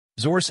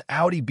Xhorse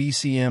Audi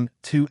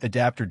BCM2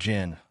 adapter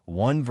Gen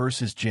 1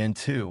 versus Gen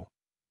 2.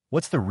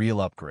 What's the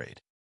real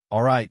upgrade?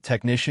 All right,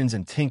 technicians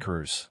and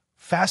tinkerers,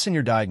 fasten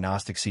your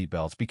diagnostic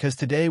seatbelts because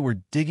today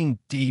we're digging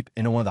deep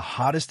into one of the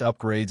hottest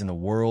upgrades in the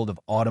world of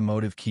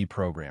automotive key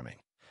programming.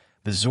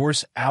 The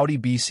Xhorse Audi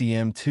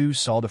BCM2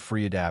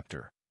 solder-free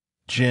adapter,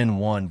 Gen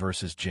 1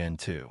 versus Gen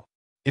 2.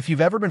 If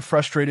you've ever been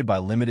frustrated by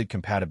limited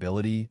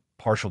compatibility,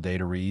 partial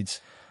data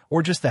reads,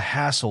 or just the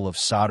hassle of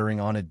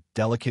soldering on a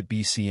delicate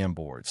BCM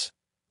boards,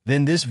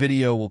 then this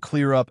video will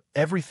clear up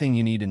everything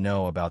you need to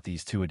know about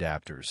these two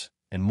adapters,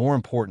 and more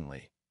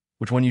importantly,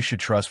 which one you should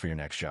trust for your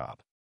next job.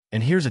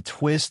 And here's a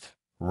twist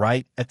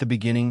right at the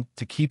beginning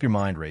to keep your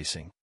mind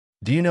racing.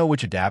 Do you know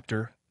which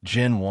adapter,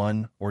 Gen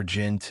 1 or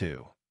Gen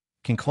 2,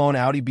 can clone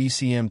Audi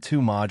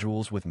BCM2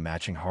 modules with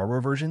matching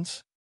hardware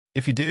versions?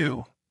 If you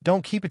do,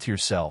 don't keep it to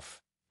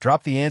yourself.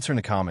 Drop the answer in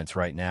the comments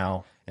right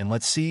now, and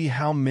let's see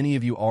how many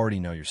of you already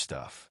know your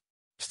stuff.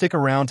 Stick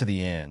around to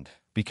the end,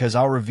 because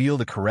I'll reveal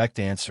the correct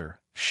answer,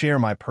 share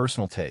my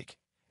personal take,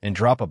 and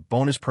drop a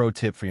bonus pro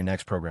tip for your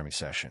next programming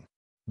session.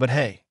 But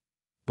hey,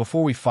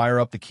 before we fire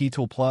up the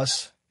KeyTool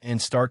Plus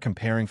and start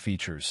comparing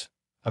features,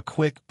 a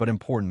quick but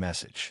important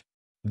message.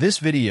 This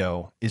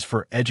video is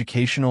for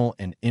educational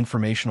and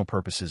informational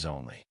purposes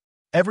only.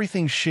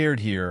 Everything shared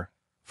here,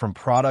 from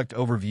product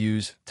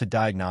overviews to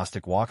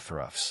diagnostic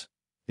walkthroughs,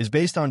 is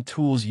based on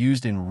tools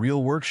used in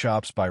real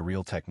workshops by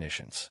real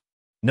technicians.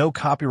 No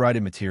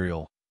copyrighted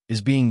material is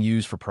being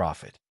used for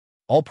profit.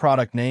 All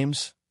product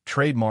names,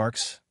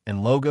 trademarks,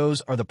 and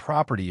logos are the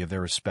property of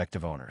their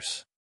respective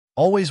owners.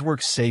 Always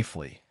work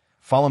safely,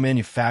 follow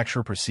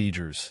manufacturer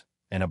procedures,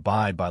 and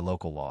abide by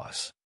local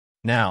laws.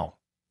 Now,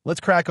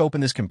 let's crack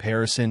open this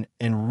comparison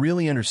and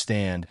really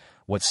understand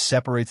what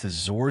separates the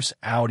Xhorse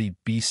Audi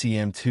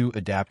BCM2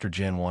 adapter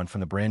Gen 1 from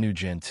the brand new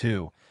Gen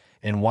 2,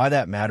 and why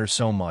that matters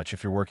so much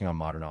if you're working on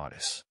modern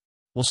Audis.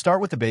 We'll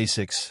start with the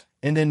basics,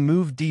 and then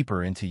move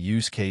deeper into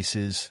use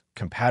cases,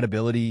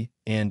 compatibility,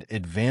 and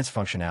advanced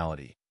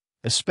functionality,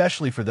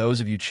 especially for those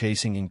of you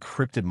chasing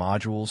encrypted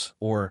modules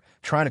or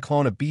trying to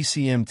clone a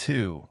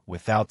BCM2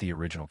 without the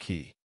original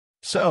key.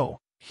 So,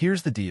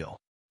 here's the deal.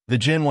 The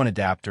Gen 1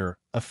 adapter,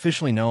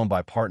 officially known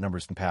by part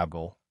numbers in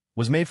PABGL,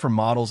 was made for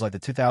models like the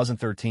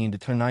 2013 to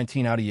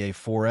 2019 Audi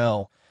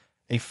A4L,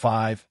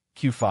 A5,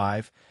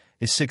 Q5,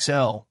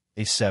 A6L,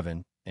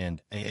 A7,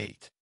 and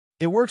A8.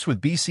 It works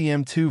with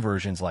BCM2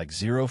 versions like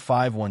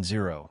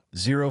 0510,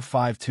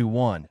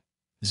 0521,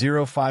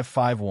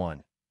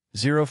 0551,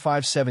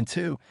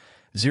 0572,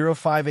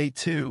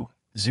 0582,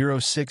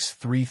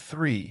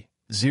 0633,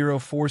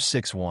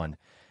 0461,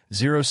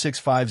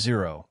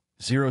 0650,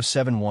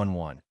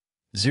 0711,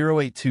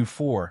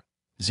 0824,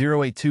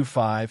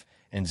 0825,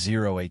 and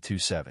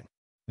 0827.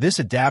 This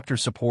adapter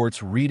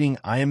supports reading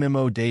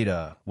IMMO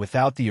data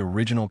without the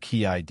original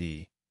key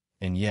ID,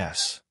 and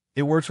yes,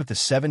 it works with the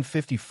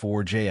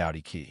 754J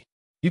Audi key.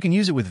 You can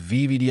use it with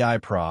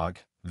VVDI Prog,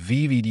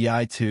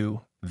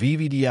 VVDI2,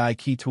 VVDI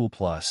KeyTool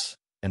Plus,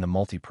 and the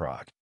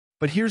multi-prog.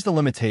 But here's the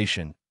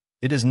limitation.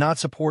 It does not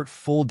support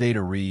full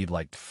data read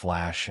like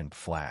Dflash and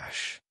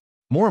Pflash.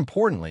 More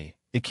importantly,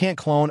 it can't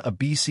clone a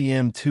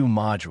BCM2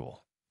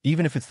 module,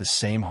 even if it's the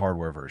same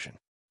hardware version.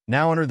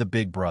 Now enter the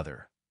big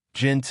brother,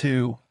 Gen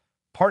 2,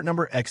 part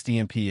number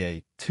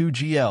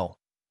XDMPA2GL,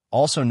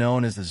 also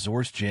known as the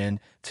Xhorse Gen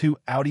 2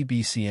 Audi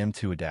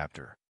BCM2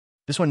 adapter.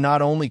 This one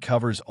not only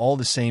covers all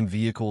the same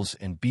vehicles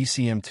and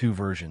BCM2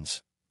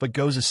 versions, but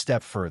goes a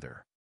step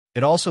further.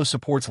 It also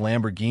supports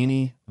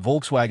Lamborghini,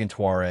 Volkswagen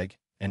Touareg,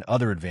 and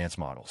other advanced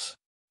models.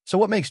 So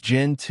what makes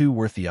Gen 2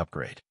 worth the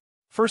upgrade?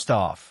 First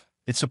off,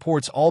 it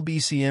supports all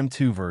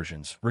BCM2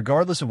 versions,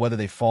 regardless of whether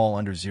they fall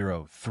under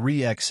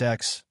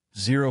 03XX,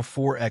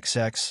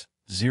 04XX,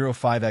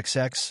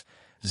 05XX,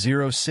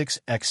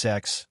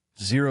 06XX,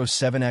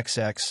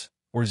 07XX,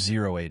 or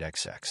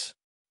 08XX.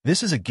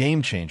 This is a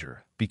game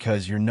changer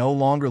because you're no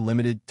longer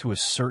limited to a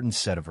certain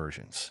set of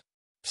versions.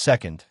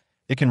 Second,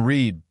 it can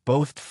read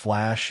both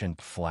Dflash and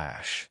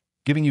Pflash,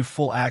 giving you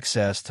full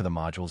access to the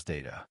module's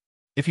data.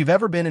 If you've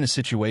ever been in a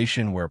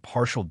situation where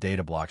partial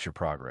data blocks your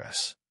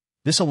progress,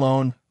 this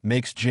alone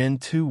makes Gen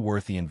 2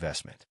 worth the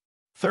investment.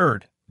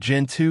 Third,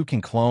 Gen 2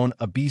 can clone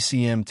a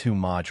BCM2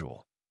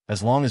 module,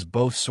 as long as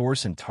both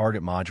source and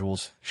target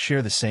modules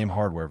share the same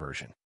hardware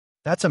version.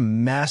 That's a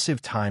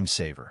massive time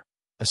saver,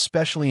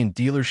 especially in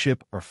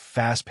dealership or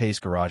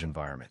fast-paced garage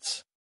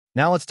environments.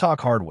 Now let's talk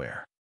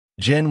hardware.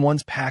 Gen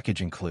 1's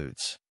package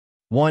includes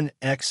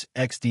 1X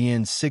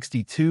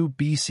XDN62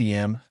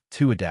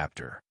 BCM2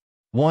 adapter,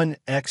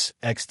 1X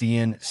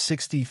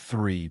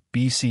XDN63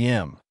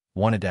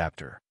 BCM1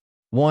 adapter,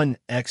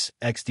 1X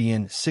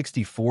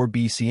XDN64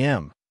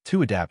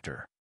 BCM2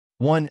 adapter,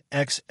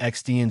 1X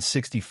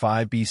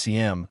XDN65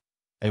 BCM,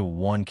 a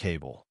 1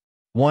 cable,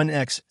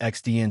 1X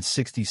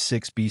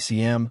XDN66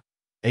 BCM,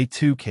 a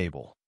 2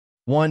 cable,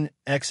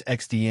 1X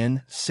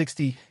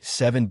XDN67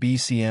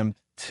 BCM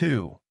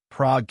 2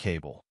 prog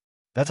cable.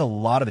 That's a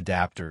lot of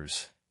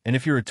adapters, and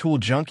if you're a tool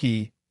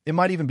junkie, it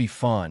might even be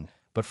fun,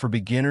 but for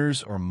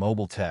beginners or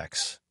mobile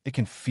techs, it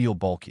can feel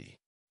bulky.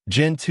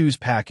 Gen 2's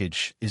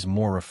package is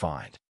more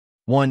refined.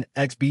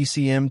 1X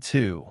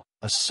BCM2,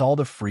 a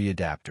solder-free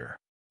adapter.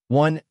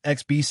 1X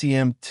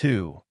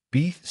BCM2,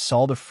 B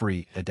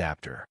solder-free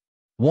adapter.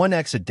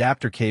 1X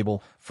adapter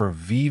cable for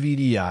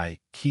VVDI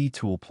Key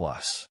Tool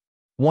Plus.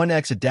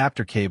 1X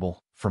adapter cable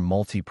for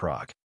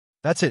multi-prog.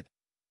 That's it.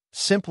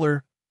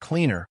 Simpler,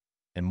 cleaner,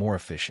 and more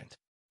efficient.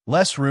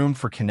 Less room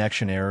for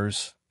connection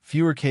errors,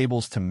 fewer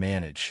cables to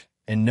manage,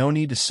 and no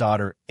need to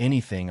solder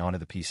anything onto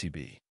the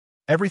PCB.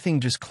 Everything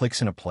just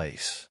clicks into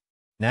place.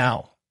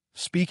 Now,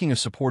 speaking of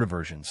supported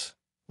versions,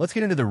 let's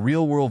get into the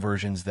real-world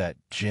versions that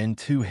Gen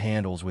 2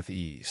 handles with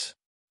ease.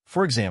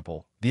 For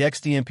example, the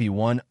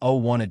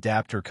XDMP101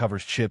 adapter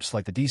covers chips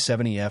like the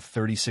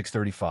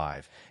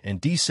D70F3635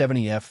 and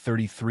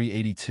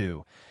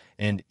D70F3382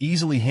 and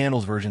easily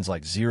handles versions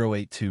like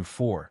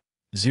 0824,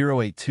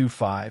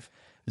 0825,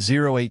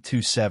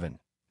 0827,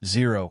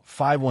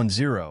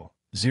 0510,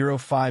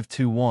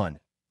 0521,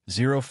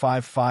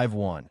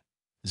 0551,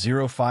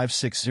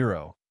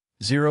 0560,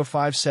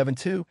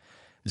 0572,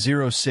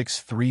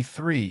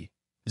 0633,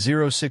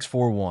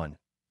 0641,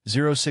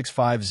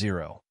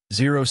 0650,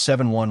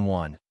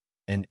 0711,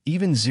 and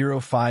even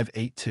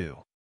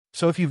 0582.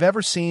 So if you've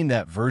ever seen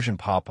that version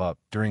pop up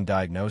during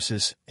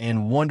diagnosis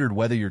and wondered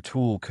whether your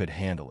tool could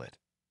handle it,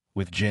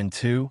 with Gen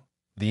 2,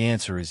 the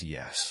answer is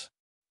yes.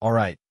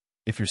 Alright,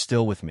 if you're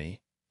still with me,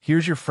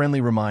 here's your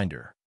friendly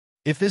reminder.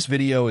 If this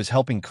video is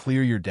helping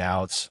clear your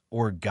doubts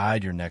or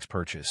guide your next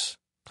purchase,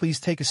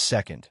 please take a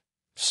second,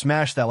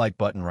 smash that like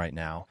button right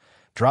now,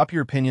 drop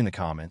your opinion in the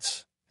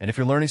comments, and if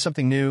you're learning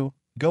something new,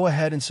 go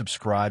ahead and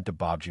subscribe to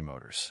Baabji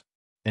Motors.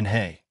 And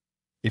hey,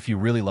 if you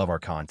really love our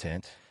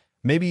content,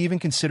 maybe even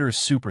consider a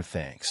super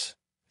thanks.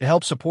 It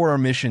helps support our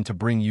mission to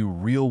bring you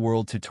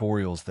real-world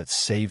tutorials that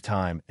save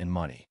time and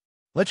money.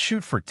 Let's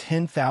shoot for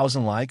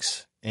 10,000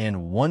 likes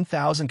and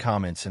 1,000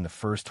 comments in the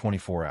first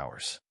 24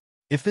 hours.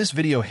 If this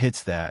video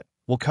hits that,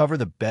 we'll cover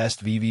the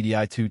best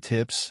VVDI 2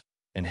 tips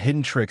and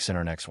hidden tricks in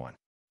our next one.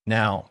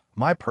 Now,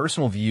 my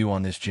personal view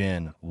on this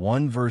Gen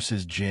 1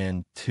 versus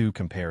Gen 2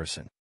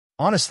 comparison.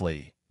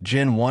 Honestly,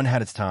 Gen 1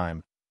 had its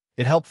time.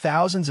 It helped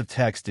thousands of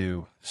techs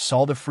do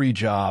solder-free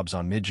jobs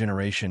on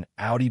mid-generation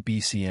Audi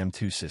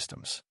BCM2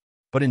 systems.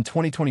 But in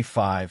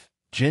 2025,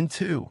 Gen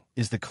 2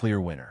 is the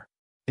clear winner.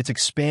 Its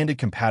expanded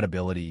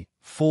compatibility,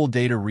 full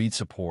data read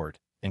support,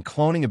 and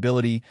cloning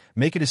ability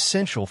make it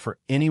essential for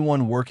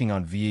anyone working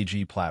on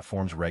VAG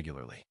platforms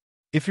regularly.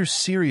 If you're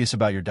serious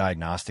about your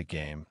diagnostic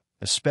game,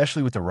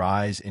 especially with the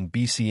rise in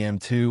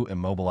BCM2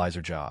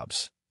 immobilizer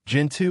jobs,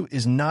 Gen 2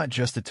 is not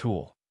just a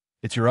tool,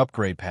 it's your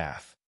upgrade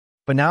path.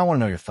 But now I want to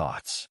know your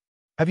thoughts.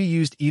 Have you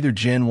used either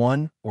Gen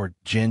 1 or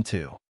Gen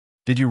 2?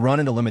 Did you run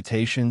into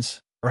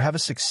limitations or have a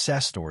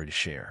success story to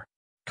share?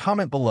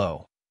 Comment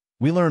below.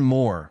 We learn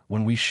more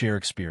when we share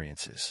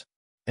experiences.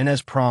 And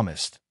as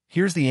promised,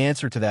 here's the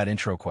answer to that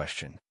intro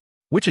question.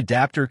 Which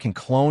adapter can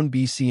clone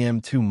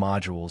BCM2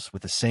 modules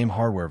with the same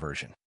hardware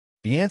version?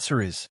 The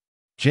answer is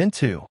Gen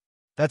 2.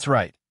 That's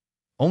right.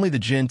 Only the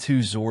Gen 2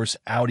 Xhorse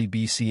Audi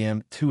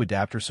BCM2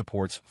 adapter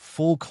supports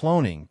full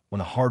cloning when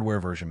the hardware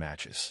version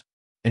matches.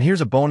 And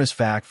here's a bonus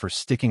fact for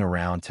sticking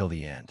around till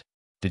the end.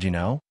 Did you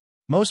know?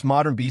 Most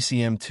modern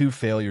BCM2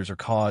 failures are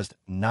caused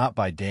not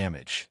by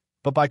damage,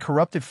 but by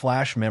corrupted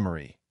flash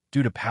memory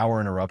due to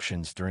power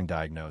interruptions during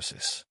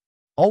diagnosis.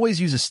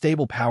 Always use a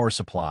stable power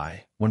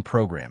supply when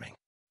programming.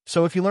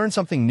 So if you learned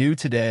something new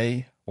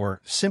today or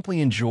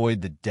simply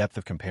enjoyed the depth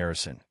of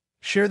comparison,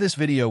 share this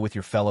video with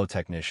your fellow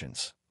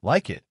technicians,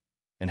 like it,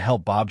 and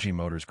help Baabji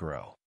Motors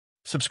grow.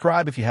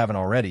 Subscribe if you haven't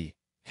already,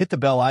 hit the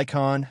bell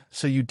icon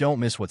so you don't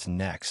miss what's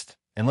next,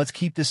 and let's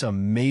keep this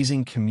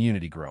amazing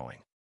community growing.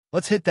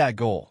 Let's hit that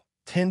goal,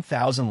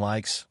 10,000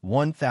 likes,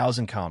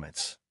 1,000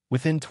 comments,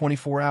 within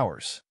 24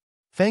 hours.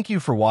 Thank you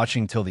for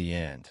watching till the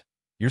end.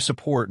 Your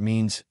support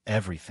means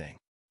everything.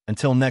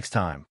 Until next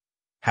time,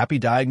 happy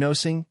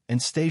diagnosing and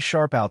stay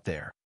sharp out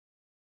there.